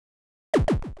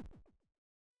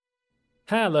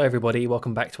Hello everybody,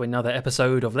 welcome back to another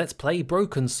episode of Let's Play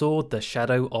Broken Sword, The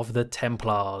Shadow of the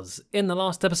Templars. In the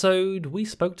last episode, we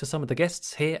spoke to some of the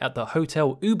guests here at the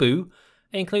Hotel Ubu,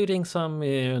 including some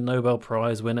Nobel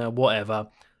Prize winner, whatever,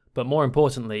 but more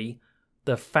importantly,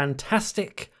 the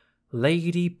fantastic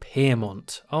Lady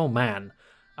Piermont. Oh man,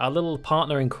 our little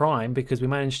partner in crime, because we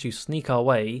managed to sneak our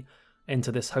way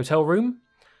into this hotel room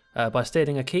by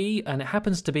stealing a key, and it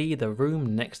happens to be the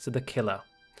room next to the killer.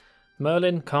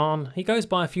 Merlin, Khan, he goes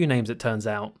by a few names it turns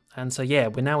out, and so yeah,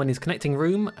 we're now in his connecting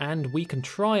room and we can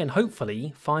try and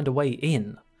hopefully find a way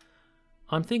in.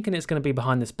 I'm thinking it's going to be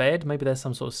behind this bed, maybe there's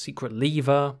some sort of secret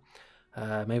lever,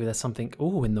 maybe there's something,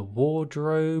 ooh, in the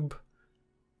wardrobe.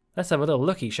 Let's have a little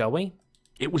looky, shall we?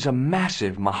 It was a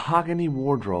massive mahogany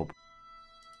wardrobe.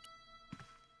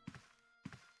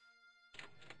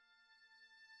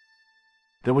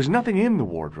 There was nothing in the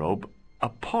wardrobe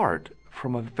apart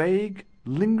from a vague,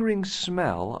 lingering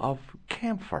smell of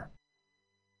camphor.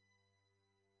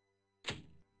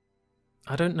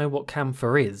 I don't know what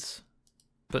camphor is,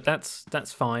 but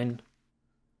that's fine.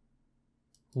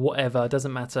 Whatever,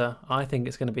 doesn't matter. I think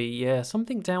it's going to be, yeah,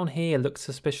 something down here looks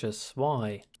suspicious.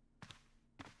 Why?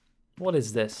 What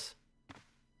is this?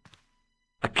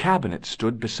 A cabinet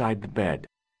stood beside the bed.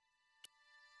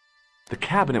 The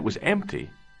cabinet was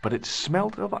empty, but it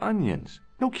smelt of onions.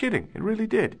 No kidding, it really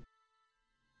did.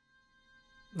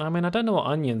 I mean, I don't know what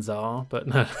onions are, but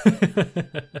no.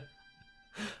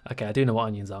 Okay, I do know what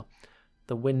onions are.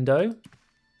 The window.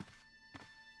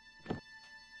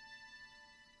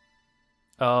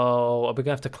 Oh, are we going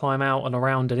to have to climb out and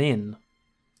around and in?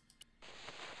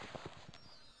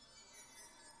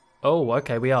 Oh,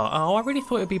 okay, we are. Oh, I really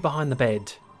thought it would be behind the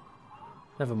bed.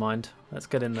 Never mind. Let's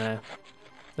get in there.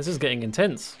 This is getting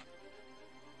intense.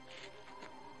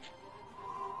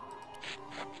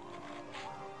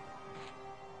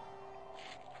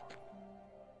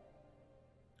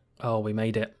 Oh, we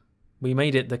made it. We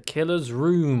made it. The killer's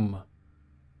room.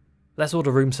 Let's order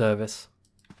room service.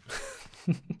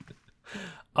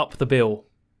 Up the bill.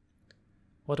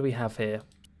 What do we have here?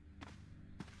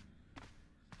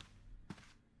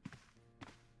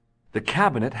 The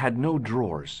cabinet had no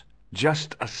drawers,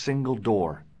 just a single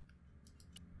door.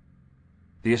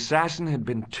 The assassin had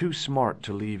been too smart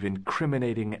to leave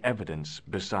incriminating evidence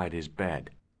beside his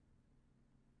bed.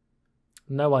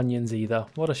 No onions either.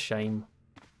 What a shame.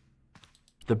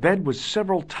 The bed was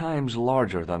several times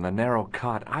larger than the narrow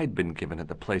cot I'd been given at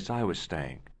the place I was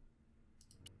staying.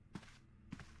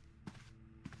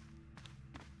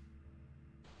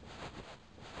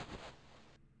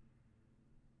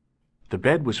 The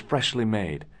bed was freshly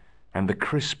made, and the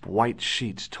crisp white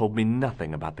sheets told me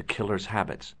nothing about the killer's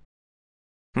habits.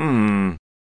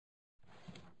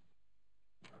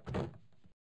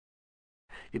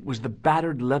 It was the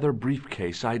battered leather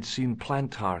briefcase I'd seen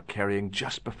Plantar carrying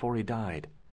just before he died.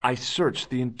 I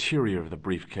searched the interior of the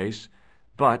briefcase,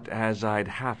 but, as I'd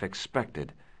half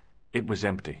expected, it was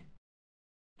empty.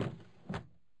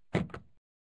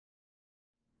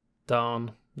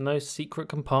 Darn. No secret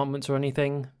compartments or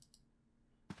anything?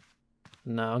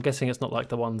 No, I'm guessing it's not like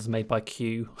the ones made by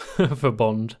Q for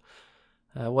Bond.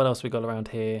 What else we got around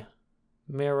here?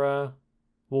 Mirror,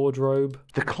 wardrobe.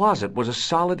 The closet was a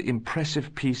solid,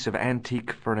 impressive piece of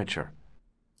antique furniture.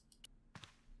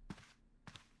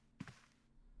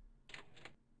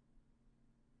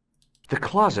 The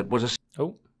closet was a...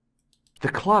 Oh. The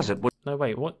closet was... No,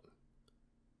 wait, what?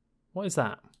 What is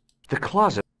that? The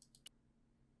closet...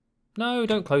 No,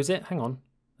 don't close it. Hang on.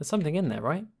 There's something in there,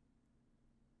 right?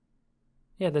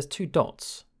 Yeah, there's two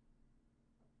dots.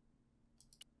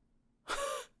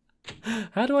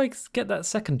 How do I get that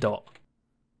second dot?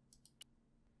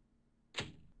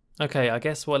 Okay, I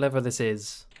guess whatever this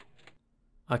is,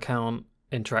 I can't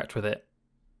interact with it.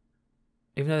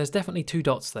 Even though there's definitely two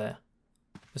dots there.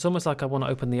 It's almost like I want to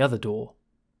open the other door.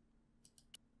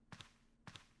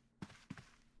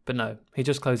 But no, he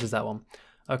just closes that one.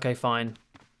 Okay, fine.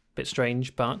 Bit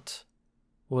strange, but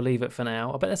we'll leave it for now.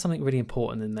 I bet there's something really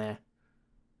important in there.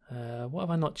 What have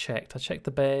I not checked? I checked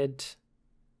the bed.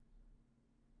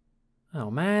 Oh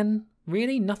man,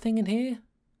 really? Nothing in here?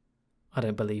 I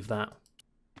don't believe that.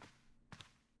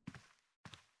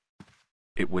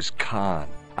 It was Khan.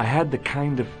 I had the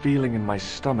kind of feeling in my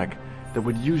stomach that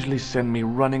would usually send me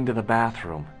running to the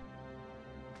bathroom.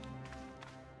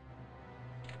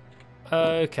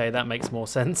 Okay, that makes more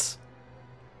sense.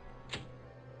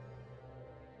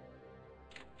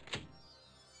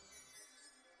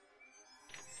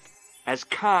 As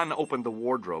Khan opened the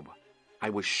wardrobe, I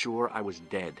was sure I was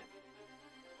dead.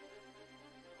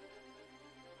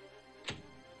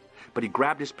 But he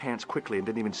grabbed his pants quickly and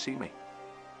didn't even see me.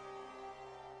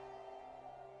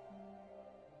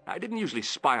 I didn't usually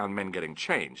spy on men getting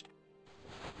changed.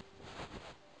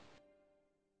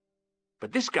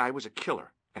 But this guy was a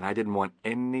killer, and I didn't want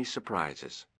any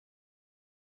surprises.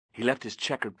 He left his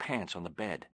checkered pants on the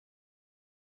bed.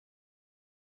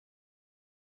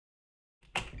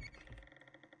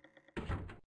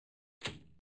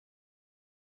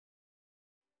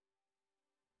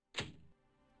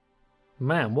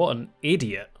 Man, what an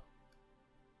idiot.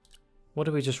 What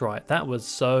did we just write? That was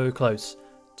so close.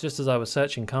 Just as I was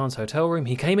searching Khan's hotel room,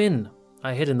 he came in.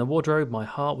 I hid in the wardrobe. My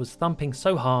heart was thumping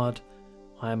so hard.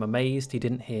 I am amazed he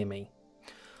didn't hear me.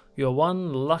 You're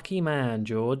one lucky man,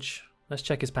 George. Let's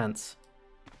check his pants.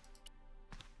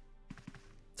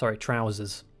 Sorry,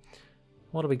 trousers.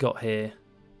 What do we got here?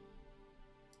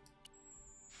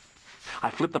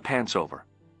 I flipped the pants over.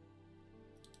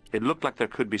 It looked like there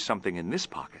could be something in this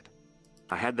pocket.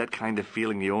 I had that kind of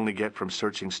feeling you only get from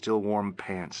searching still warm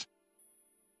pants.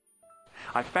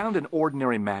 I found an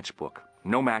ordinary matchbook.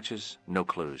 No matches, no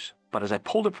clues. But as I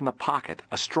pulled it from the pocket,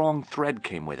 a strong thread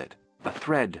came with it. A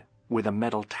thread with a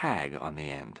metal tag on the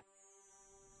end.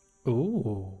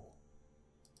 Ooh.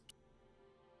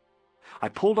 I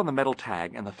pulled on the metal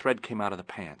tag and the thread came out of the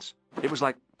pants. It was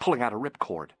like pulling out a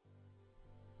ripcord.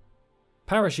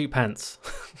 Parachute pants.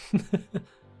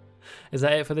 Is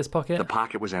that it for this pocket? The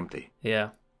pocket was empty. Yeah.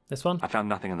 This one? I found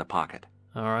nothing in the pocket.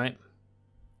 Alright.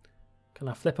 Can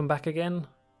I flip them back again?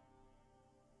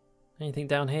 Anything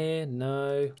down here?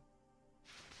 No.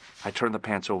 I turned the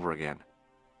pants over again.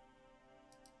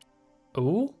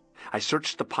 Ooh? I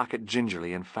searched the pocket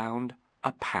gingerly and found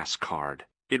a pass card.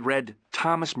 It read,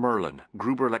 Thomas Merlin,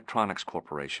 Gruber Electronics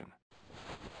Corporation.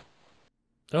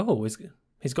 Oh,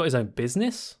 he's got his own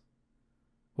business?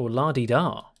 Well,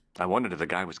 la-di-da. I wondered if the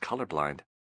guy was colorblind.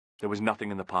 There was nothing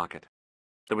in the pocket.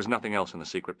 There was nothing else in the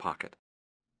secret pocket.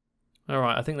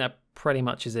 Alright, I think that pretty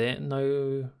much is it.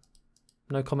 No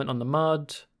comment on the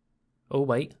mud. Oh,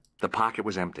 wait. The pocket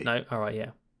was empty. No, alright, yeah.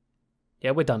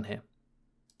 Yeah, we're done here.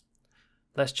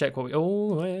 Let's check what we...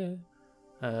 Oh,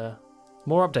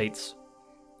 more updates.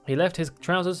 He left his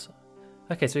trousers...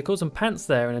 Okay, so he calls them pants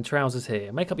there and then trousers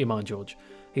here. Make up your mind, George.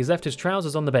 He's left his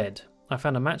trousers on the bed. I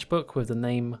found a matchbook with the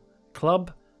name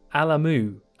Club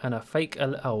Alamu and a fake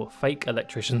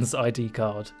electrician's ID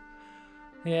card.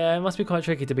 Yeah, it must be quite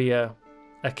tricky to be a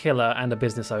killer and a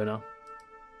business owner.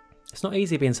 It's not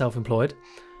easy being self-employed.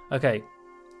 Okay,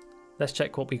 let's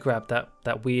check what we grabbed,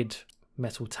 that weird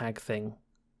metal tag thing.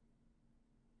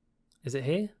 Is it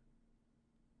here?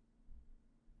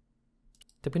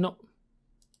 Did we not?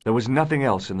 There was nothing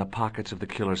else in the pockets of the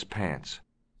killer's pants.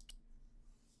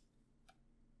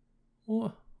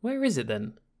 Where is it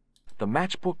then? The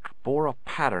matchbook bore a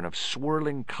pattern of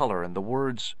swirling color and the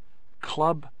words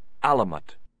Club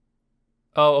Alamut.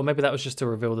 Oh, or maybe that was just to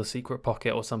reveal the secret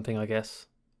pocket or something, I guess.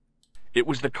 It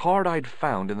was the card I'd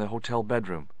found in the hotel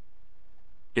bedroom.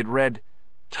 It read,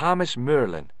 Thomas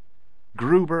Merlin,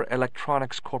 Gruber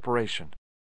Electronics Corporation.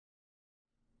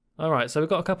 Alright, so we've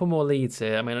got a couple more leads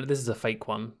here. I mean, this is a fake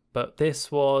one, but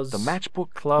this was... The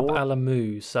matchbook Club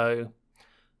Alamu, so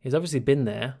he's obviously been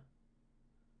there.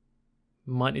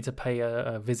 Might need to pay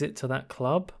a visit to that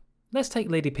club. Let's take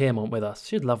Lady Piermont with us.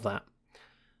 She'd love that.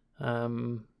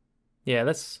 Yeah,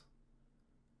 let's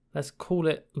call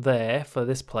it there for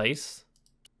this place.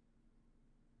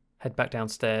 Head back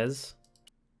downstairs.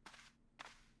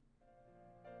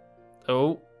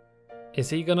 Oh, is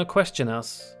he going to question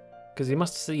us? Because he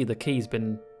must see the key's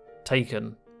been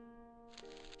taken.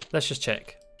 Let's just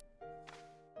check.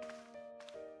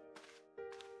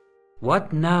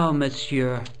 What now,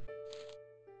 monsieur?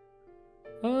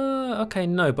 Okay,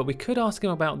 no, but we could ask him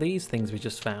about these things we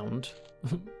just found.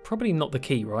 Probably not the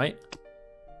key, right?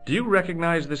 Do you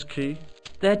recognize this key?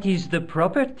 That is the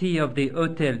property of the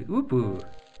Hotel Ubu.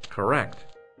 Correct.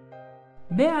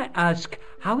 May I ask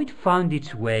how it found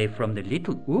its way from the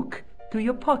little hook to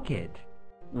your pocket?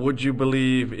 Would you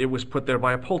believe it was put there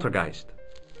by a poltergeist?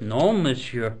 No,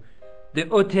 monsieur. The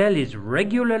hotel is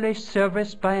regularly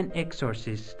serviced by an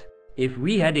exorcist. If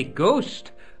we had a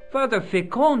ghost, Father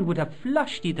Fécond would have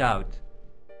flushed it out.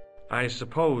 I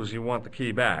suppose you want the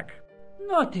key back.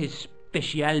 Not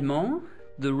especialement.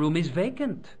 The room is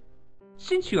vacant.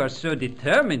 Since you are so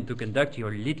determined to conduct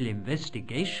your little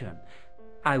investigation,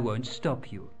 I won't stop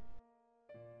you.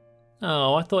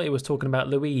 Oh, I thought he was talking about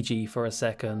Luigi for a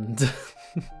second.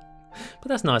 But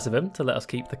that's nice of him to let us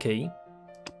keep the key.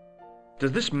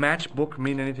 Does this matchbook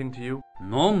mean anything to you?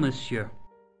 No, monsieur.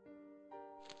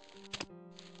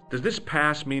 Does this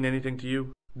pass mean anything to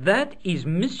you? That is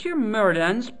Monsieur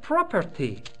Merlin's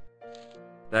property.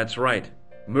 That's right.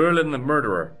 Merlin the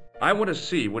murderer. I want to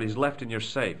see what he's left in your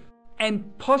safe.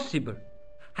 Impossible.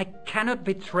 I cannot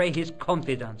betray his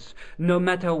confidence, no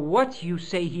matter what you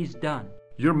say he's done.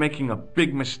 You're making a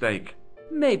big mistake.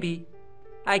 Maybe.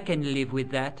 I can live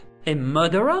with that. A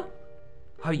murderer?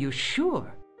 Are you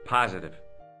sure? Positive.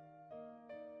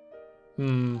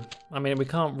 I mean, we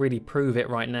can't really prove it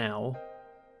right now,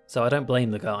 so I don't blame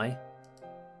the guy.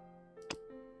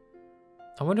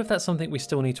 I wonder if that's something we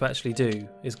still need to actually do,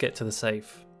 is get to the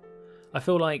safe. I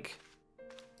feel like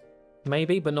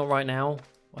maybe, but not right now.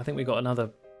 I think we've got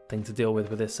another thing to deal with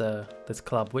this this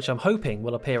club, which I'm hoping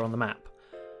will appear on the map.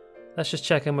 Let's just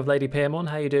check in with Lady Piermont.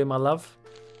 How you doing, my love?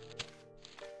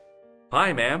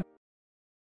 Hi, ma'am.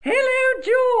 Hello,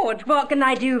 George. What can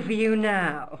I do for you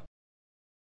now?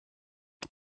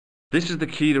 This is the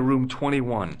key to room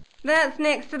 21. That's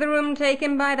next to the room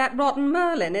taken by that rotten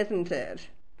Merlin, isn't it?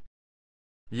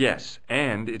 Yes,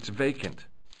 and it's vacant.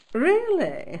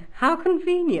 Really? How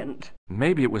convenient.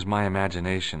 Maybe it was my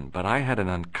imagination, but I had an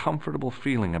uncomfortable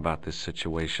feeling about this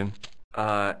situation.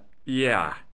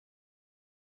 Yeah.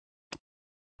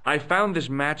 I found this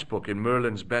matchbook in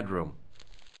Merlin's bedroom.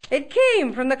 It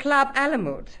came from the Club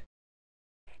Alamut.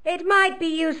 It might be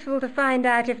useful to find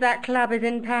out if that club is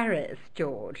in Paris,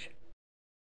 George.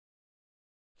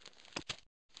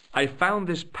 I found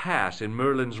this pass in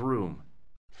Merlin's room.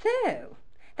 So,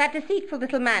 that deceitful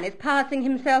little man is passing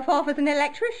himself off as an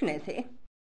electrician, is he?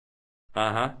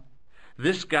 Uh-huh.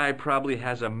 This guy probably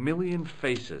has 1,000,000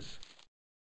 faces.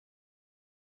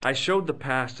 I showed the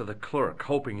pass to the clerk,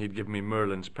 hoping he'd give me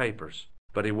Merlin's papers,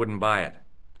 but he wouldn't buy it.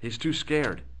 He's too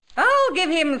scared. I'll give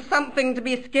him something to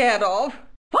be scared of.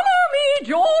 Follow me,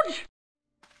 George!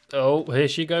 Oh, here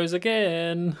she goes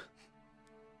again.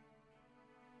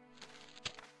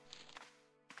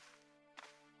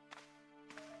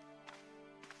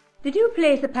 Did you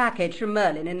place a package from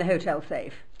Merlin in the hotel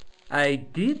safe? I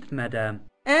did, madame.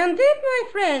 And did my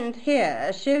friend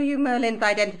here show you Merlin's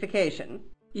identification?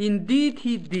 Indeed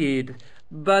he did,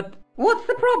 but What's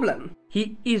the problem?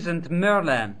 he isn't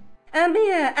Merlin. A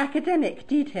mere academic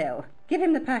detail. Give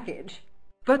him the package.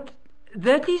 But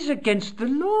that is against the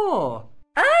law.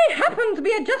 I happen to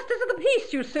be a justice of the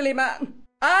peace, you silly man.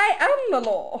 I am the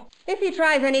law. If he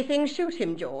tries anything, shoot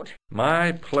him, George.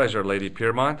 My pleasure, Lady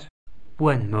Piermont.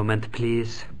 One moment,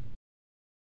 please.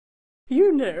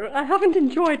 You know, I haven't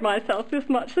enjoyed myself this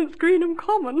much since Greenham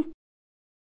Common.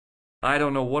 I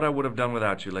don't know what I would have done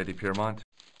without you, Lady Piermont.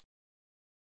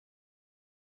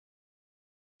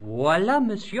 Voilà,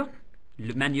 monsieur.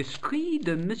 Le manuscrit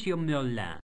de Monsieur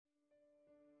Merlin.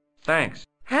 Thanks.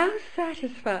 How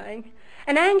satisfying.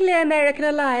 An Anglo-American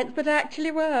alliance that actually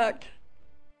worked.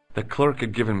 The clerk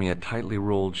had given me a tightly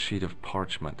rolled sheet of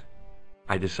parchment.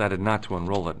 I decided not to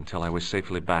unroll it until I was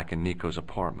safely back in Nico's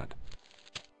apartment.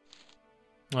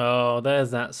 Oh,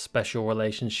 there's that special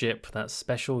relationship, that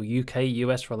special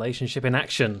UK-US relationship in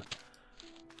action.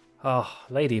 Oh,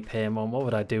 Lady Piermont, what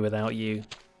would I do without you?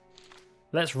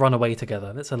 Let's run away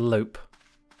together. Let's elope.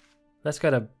 Let's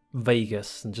go to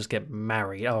Vegas and just get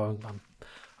married. Oh,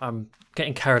 I'm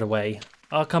getting carried away.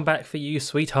 I'll come back for you,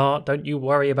 sweetheart. Don't you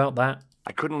worry about that.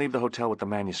 I couldn't leave the hotel with the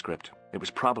manuscript. It was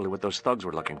probably what those thugs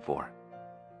were looking for.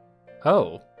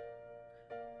 Oh.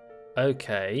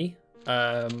 Okay.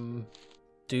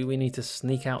 Do we need to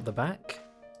sneak out the back?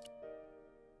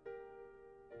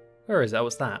 Where is that?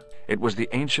 What's that? It was the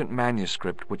ancient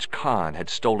manuscript which Khan had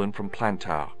stolen from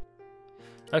Plantar.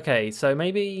 Okay, so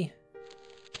maybe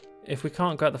if we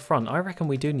can't go at the front, I reckon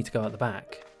we do need to go at the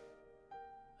back.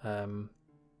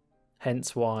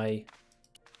 Hence why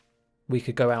we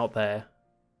could go out there,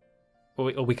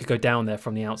 or we could go down there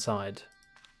from the outside.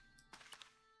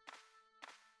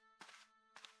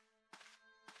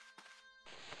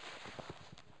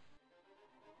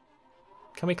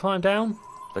 Can we climb down?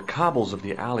 The cobbles of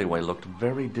the alleyway looked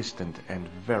very distant and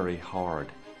very hard.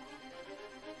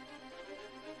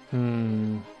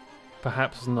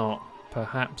 Perhaps not.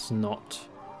 Perhaps not.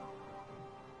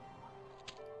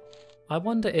 I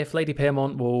wonder if Lady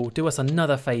Piermont will do us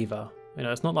another favour. You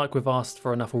know, it's not like we've asked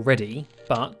for enough already,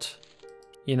 but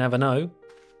you never know.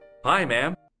 Hi,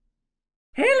 ma'am.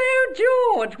 Hello,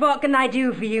 George. What can I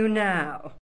do for you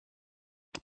now?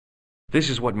 This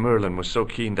is what Merlin was so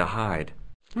keen to hide.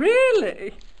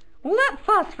 Really? All that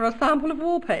fuss for a sample of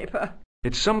wallpaper?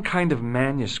 It's some kind of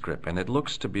manuscript, and it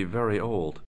looks to be very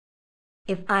old.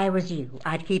 If I was you,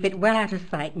 I'd keep it well out of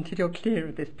sight until you're clear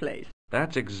of this place.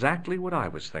 That's exactly what I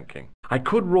was thinking. I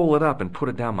could roll it up and put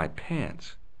it down my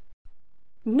pants.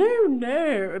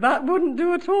 No, that wouldn't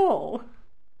do at all.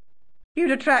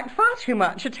 You'd attract far too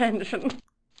much attention.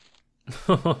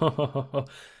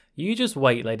 You just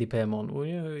wait, Lady Piermont.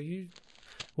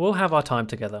 We'll have our time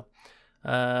together.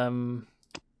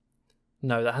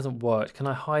 No, that hasn't worked. Can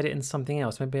I hide it in something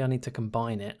else? Maybe I need to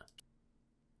combine it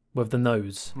with the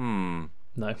nose. No.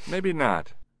 Maybe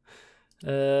not.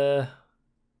 I'm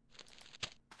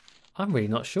really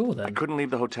not sure then. I couldn't leave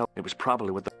the hotel. It was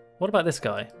probably with the... What about this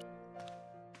guy?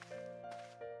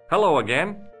 Hello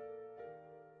again.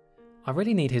 I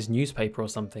really need his newspaper or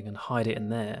something and hide it in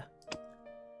there.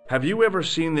 Have you ever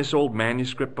seen this old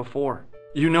manuscript before?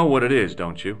 You know what it is,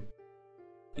 don't you?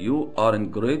 You are in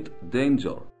great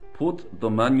danger. Put the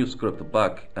manuscript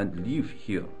back and leave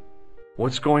here.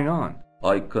 What's going on?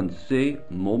 I can say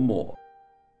no more.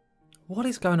 What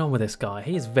is going on with this guy?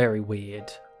 He is very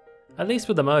weird. At least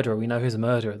with the murderer, we know who's a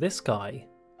murderer. This guy,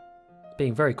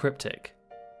 being very cryptic.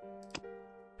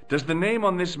 Does the name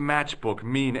on this matchbook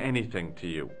mean anything to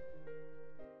you?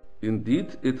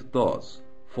 Indeed it does,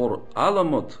 for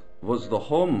Alamut was the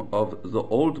home of the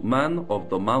old man of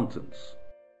the mountains.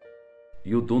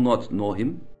 You do not know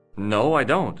him? No, I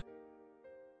don't.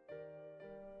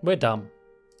 We're dumb.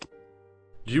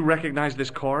 Do you recognize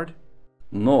this card?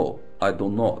 No, I do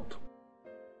not.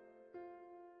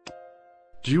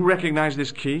 Do you recognize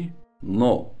this key?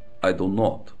 No, I do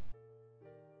not.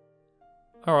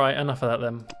 Alright, enough of that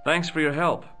then. Thanks for your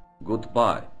help.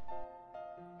 Goodbye.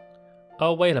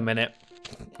 Oh, wait a minute.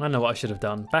 I know what I should have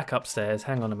done. Back upstairs,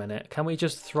 hang on a minute. Can we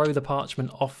just throw the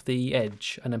parchment off the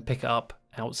edge and then pick it up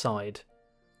outside?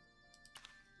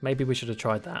 Maybe we should have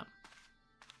tried that.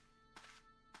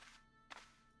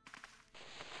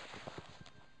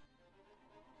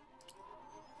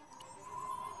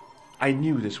 I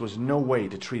knew this was no way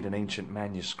to treat an ancient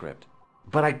manuscript,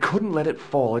 but I couldn't let it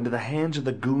fall into the hands of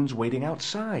the goons waiting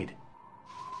outside.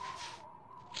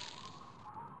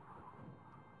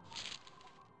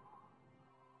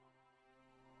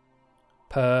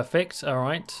 Perfect,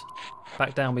 alright.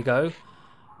 Back down we go.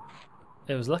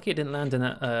 It was lucky it didn't land in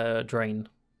that drain.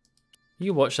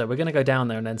 You watch though, we're going to go down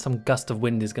there and then some gust of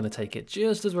wind is going to take it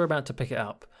just as we're about to pick it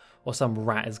up. Or some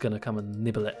rat is going to come and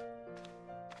nibble it.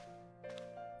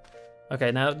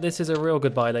 Okay, now this is a real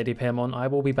goodbye, Lady Piermont. I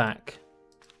will be back.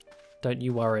 Don't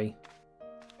you worry.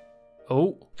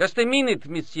 Oh. Just a minute,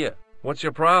 monsieur. What's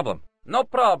your problem? No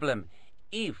problem,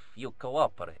 if you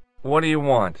cooperate. What do you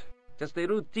want? Just a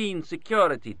routine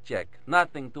security check.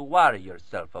 Nothing to worry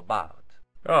yourself about.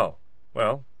 Oh,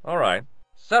 well, all right.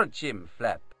 Search him,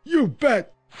 Flap. You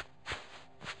bet!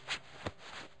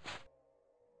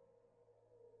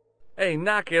 Hey,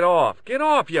 knock it off. Get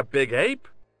off, you big ape.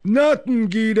 Nothing,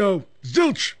 Guido.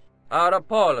 Zilch! Our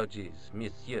apologies,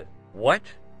 monsieur. What?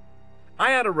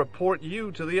 I ought to report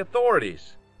you to the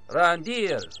authorities. Round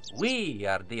here, we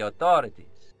are the authorities.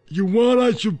 You want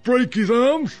I should break his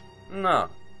arms? No.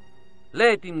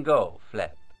 Let him go,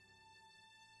 Flap.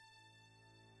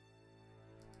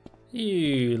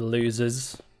 You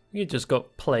losers. You just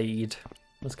got played.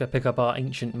 Let's go pick up our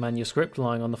ancient manuscript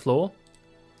lying on the floor.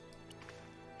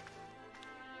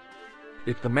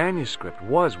 If the manuscript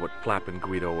was what Flap and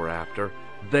Guido were after,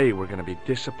 they were going to be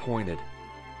disappointed.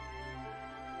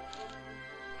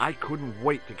 I couldn't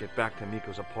wait to get back to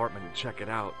Nico's apartment and check it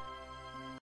out.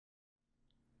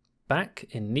 Back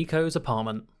in Nico's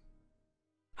apartment.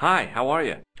 Hi, how are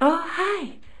you? Oh,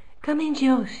 hi. Come in,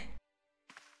 George.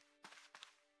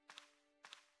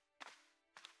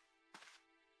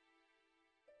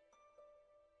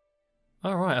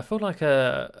 Alright, I feel like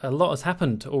a lot has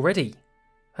happened already.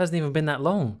 Hasn't even been that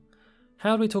long.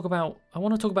 How do we talk about... I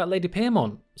want to talk about Lady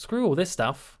Piermont. Screw all this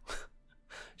stuff.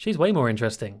 She's way more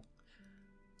interesting.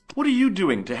 What are you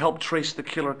doing to help trace the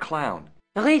killer clown?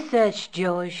 Research,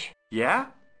 George. Yeah?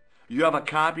 You have a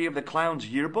copy of the clown's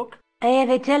yearbook? I have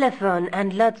a telephone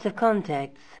and lots of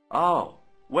contacts. Oh,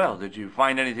 well, did you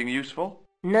find anything useful?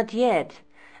 Not yet.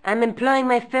 I'm employing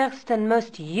my first and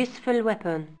most useful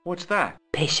weapon. What's that?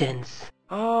 Patience.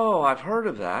 Oh, I've heard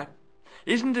of that.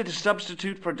 Isn't it a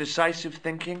substitute for decisive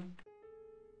thinking?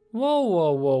 Whoa,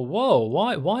 whoa, whoa, whoa.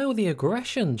 Why all the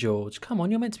aggression, George? Come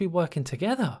on, you're meant to be working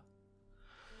together.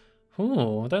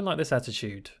 Oh, I don't like this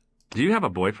attitude. Do you have a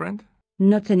boyfriend?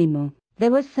 Not anymore. There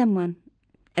was someone.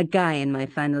 A guy in my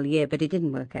final year, but it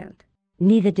didn't work out.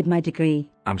 Neither did my degree.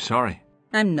 I'm sorry.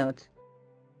 I'm not.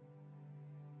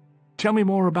 Tell me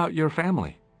more about your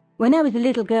family. When I was a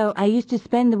little girl, I used to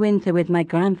spend the winter with my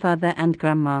grandfather and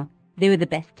grandma. They were the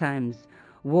best times,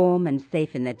 warm and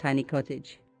safe in their tiny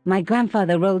cottage. My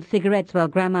grandfather rolled cigarettes while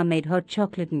grandma made hot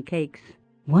chocolate and cakes.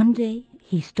 One day,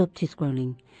 he stopped his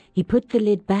scrolling. He put the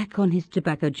lid back on his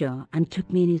tobacco jar and took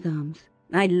me in his arms.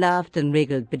 I laughed and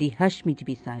wriggled, but he hushed me to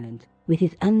be silent. With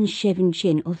his unshaven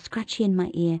chin all scratchy in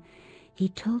my ear, he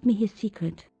told me his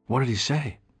secret. What did he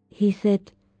say? He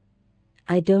said,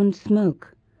 "I don't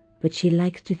smoke, but she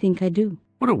likes to think I do."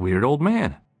 What a weird old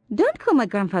man. Don't call my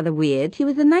grandfather weird. He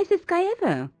was the nicest guy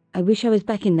ever. I wish I was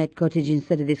back in that cottage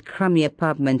instead of this crummy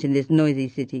apartment in this noisy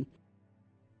city.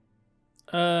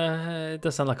 It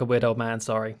does sound like a weird old man,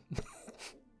 sorry.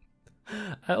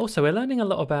 Also, we're learning a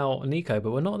lot about Nico,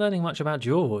 but we're not learning much about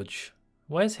George.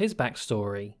 Where's his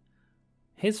backstory?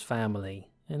 His family,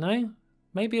 you know?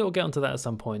 Maybe it'll get onto that at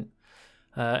some point.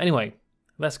 Anyway,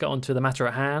 let's get on to the matter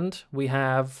at hand. We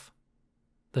have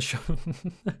the show.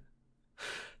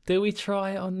 Do we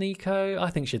try it on Nico? I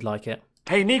think she'd like it.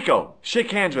 Hey, Nico,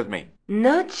 shake hands with me.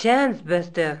 No chance,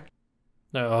 Buster.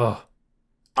 Oh.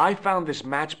 I found this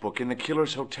matchbook in the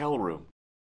killer's hotel room.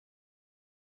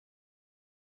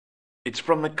 It's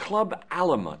from the Club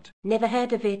Alamut. Never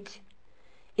heard of it.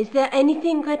 Is there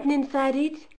anything written inside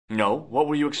it? No, what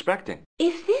were you expecting?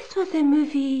 If this was a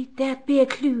movie, there'd be a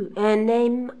clue, a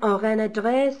name or an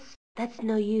address. That's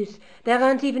no use. There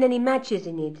aren't even any matches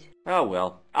in it. Oh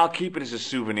well, I'll keep it as a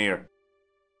souvenir.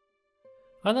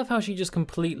 I love how she just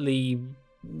completely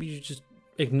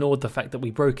ignored the fact that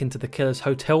we broke into the killer's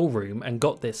hotel room and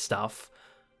got this stuff.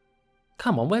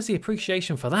 Come on, where's the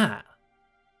appreciation for that?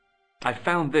 I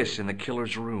found this in the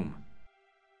killer's room.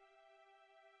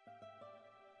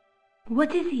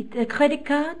 What is it, a credit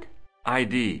card?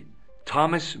 ID,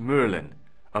 Thomas Merlin,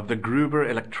 of the Gruber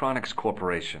Electronics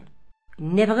Corporation.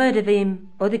 Never heard of him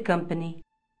or the company.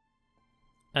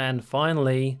 And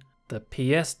finally, the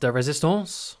pièce de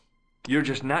résistance. You're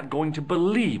just not going to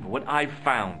believe what I've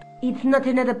found. It's not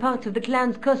another part of the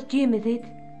clown's costume, is it?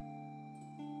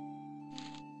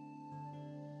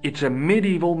 It's a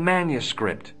medieval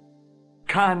manuscript.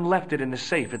 Khan left it in the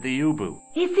safe at the Ubu.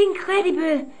 It's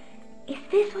incredible. Is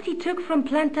this what he took from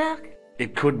Plantark?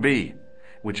 It could be,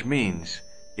 which means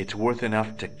it's worth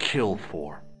enough to kill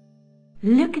for.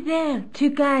 Look there, two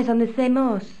guys on the same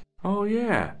horse. Oh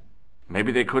yeah,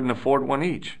 maybe they couldn't afford one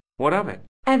each. What of it?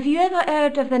 Have you ever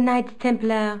heard of the Knights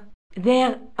Templar?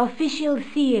 Their official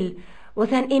seal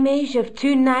was an image of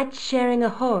two knights sharing a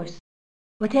horse.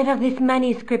 Whatever this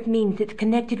manuscript means, it's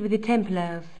connected with the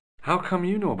Templars. How come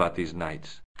you know about these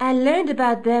knights? I learned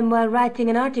about them while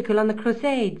writing an article on the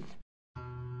Crusades.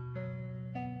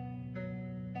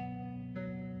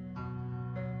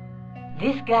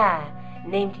 This guy,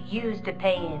 named Hughes de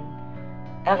Payen,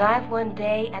 arrived one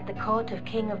day at the court of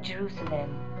King of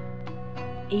Jerusalem.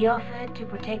 He offered to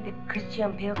protect the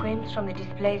Christian pilgrims from the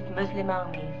displaced Muslim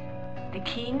armies. The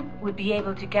king would be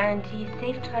able to guarantee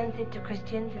safe transit to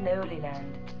Christians in the Holy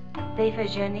Land. Safer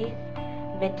journeys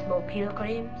meant more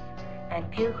pilgrims, and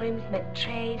pilgrims meant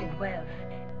trade and wealth.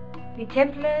 The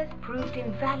Templars proved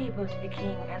invaluable to the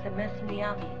king as a mercenary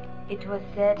army. It was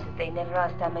said that they never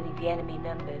asked how many the enemy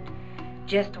numbered,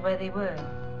 just where they were.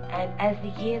 And as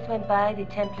the years went by, the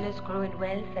Templars grew in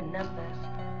wealth and numbers.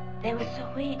 They were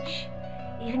so rich,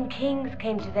 even kings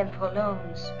came to them for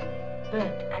loans.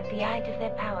 But at the height of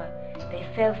their power, they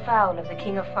fell foul of the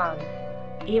King of France.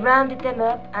 He rounded them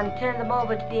up and turned them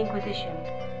over to the Inquisition.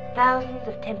 Thousands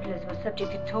of Templars were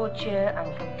subject to torture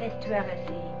and confessed to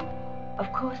heresy.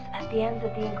 Of course, at the hands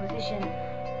of the Inquisition,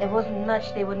 there wasn't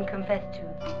much they wouldn't confess to.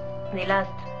 The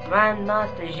last Grand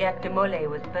Master Jacques de Molay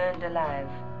was burned alive.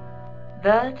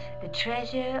 But the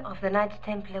treasure of the Knights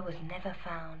Templar was never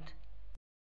found.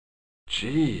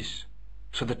 Jeez,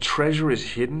 so the treasure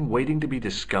is hidden, waiting to be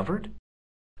discovered?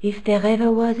 If there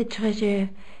ever was a treasure,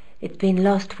 it's been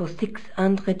lost for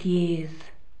 600 years.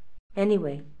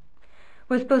 Anyway,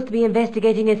 we're supposed to be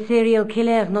investigating a serial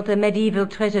killer, not a medieval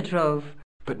treasure trove.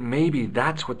 But maybe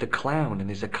that's what the clown and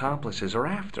his accomplices are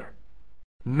after.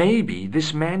 Maybe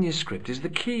this manuscript is the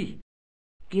key.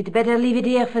 You'd better leave it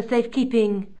here for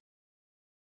safekeeping.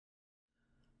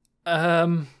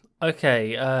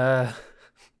 Okay,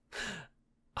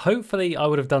 hopefully I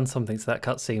would have done something to that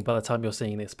cutscene by the time you're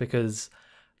seeing this, because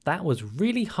that was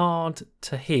really hard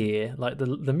to hear. Like,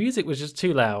 the music was just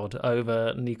too loud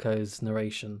over Nico's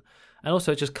narration. And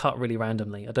also it just cut really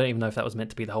randomly. I don't even know if that was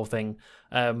meant to be the whole thing.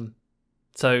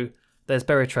 So there's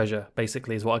buried treasure,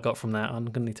 basically, is what I got from that. I'm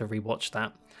going to need to rewatch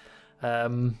that.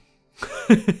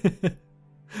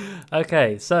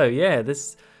 Okay, so yeah,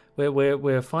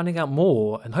 we're finding out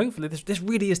more, and hopefully this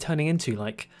really is turning into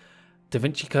like Da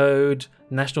Vinci Code,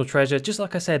 National Treasure, just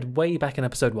like I said way back in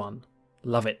episode 1.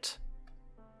 Love it.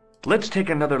 Let's take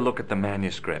another look at the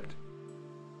manuscript.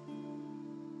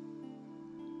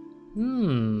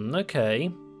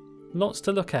 Okay. Lots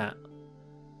to look at.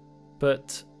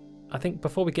 But I think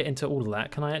before we get into all of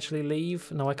that, can I actually leave?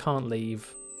 No, I can't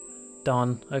leave.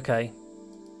 Darn, okay.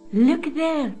 Look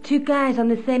there, two guys on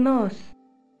the same horse.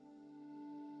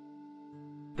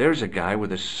 There's a guy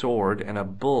with a sword and a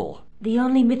bull. The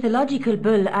only mythological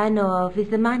bull I know of is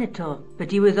the Minotaur, but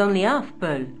he was only half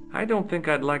bull. I don't think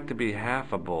I'd like to be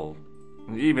half a bull,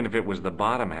 even if it was the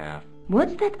bottom half.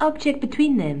 What's that object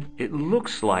between them? It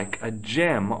looks like a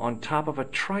gem on top of a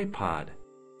tripod.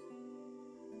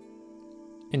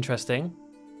 Interesting.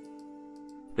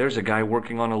 There's a guy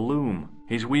working on a loom.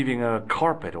 He's weaving a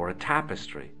carpet or a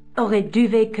tapestry. Or a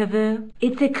duvet cover?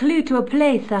 It's a clue to a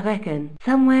place, I reckon.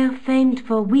 Somewhere famed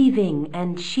for weaving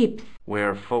and ships.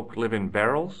 Where folk live in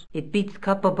barrels? It beats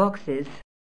copper boxes.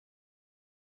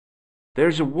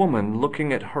 There's a woman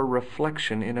looking at her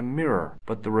reflection in a mirror,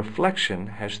 but the reflection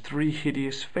has 3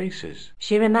 hideous faces.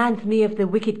 She reminds me of the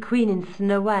wicked queen in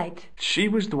Snow White. She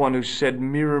was the one who said,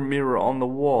 "Mirror, mirror on the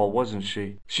wall," wasn't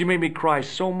she? She made me cry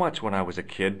so much when I was a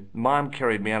kid. Mom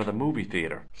carried me out of the movie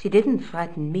theater. She didn't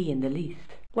frighten me in the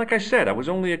least. Like I said, I was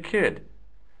only a kid.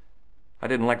 I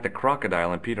didn't like the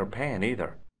crocodile in Peter Pan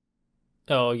either.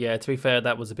 Oh yeah, to be fair,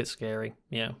 that was a bit scary.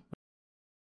 Yeah.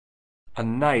 A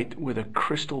knight with a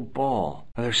crystal ball.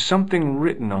 Now, there's something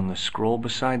written on the scroll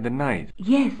beside the knight.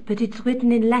 Yes, but it's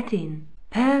written in Latin.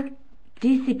 Per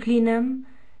disciplinam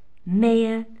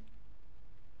mea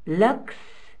lux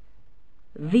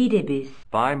videbis.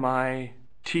 By my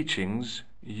teachings,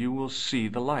 you will see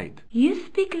the light. You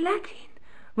speak Latin?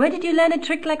 Where did you learn a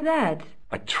trick like that?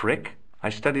 A trick? I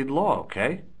studied law,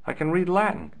 okay? I can read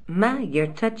Latin. My, you're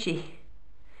touchy.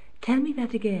 Tell me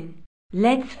that again.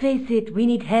 Let's face it, we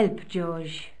need help,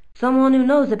 George. Someone who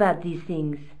knows about these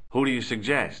things. Who do you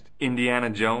suggest? Indiana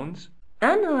Jones?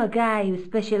 I know a guy who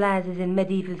specializes in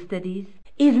medieval studies.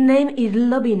 His name is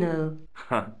Lobineau.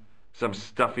 Huh. Some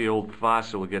stuffy old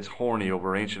fossil who gets horny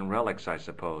over ancient relics, I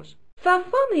suppose. Far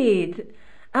from it.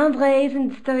 Andre isn't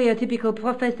the stereotypical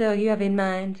professor you have in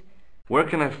mind. Where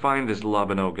can I find this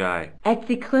Lobineau guy? At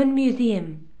the Kroon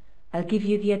Museum. I'll give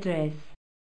you the address.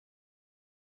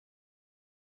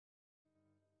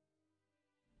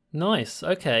 Nice.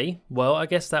 Okay. Well, I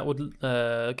guess that would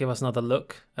give us another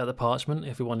look at the parchment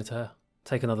if we wanted to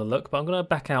take another look. But I'm going to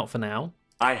back out for now.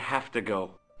 I have to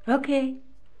go. Okay.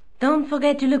 Don't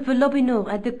forget to look for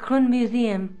Lobineau at the Kroon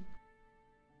Museum.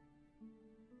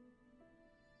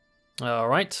 All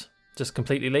right. Just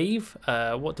completely leave.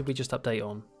 What did we just update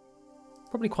on?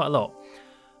 Probably quite a lot.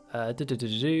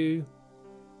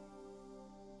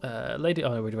 Lady,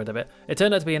 oh, we read a bit. It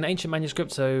turned out to be an ancient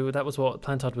manuscript, so that was what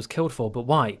Plantard was killed for. But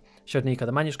why? Showed Nico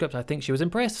the manuscript. I think she was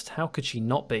impressed. How could she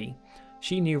not be?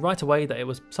 She knew right away that it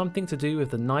was something to do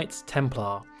with the Knights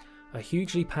Templar, a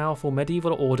hugely powerful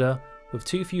medieval order with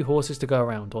too few horses to go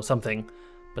around, or something.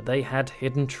 But they had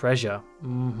hidden treasure.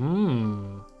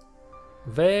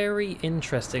 Very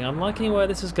interesting. I'm liking where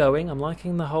this is going. I'm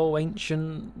liking the whole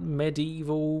ancient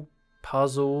medieval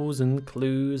puzzles and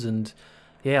clues and...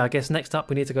 yeah, I guess next up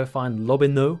we need to go find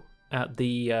Lobineau at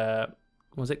the,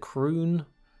 was it Kroon?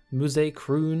 Musée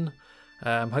Kroon.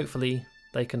 Hopefully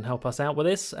they can help us out with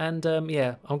this. And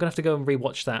yeah, I'm going to have to go and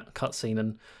rewatch that cutscene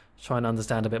and try and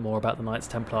understand a bit more about the Knights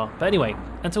Templar. But anyway,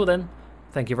 until then,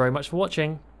 thank you very much for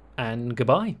watching, and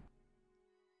goodbye.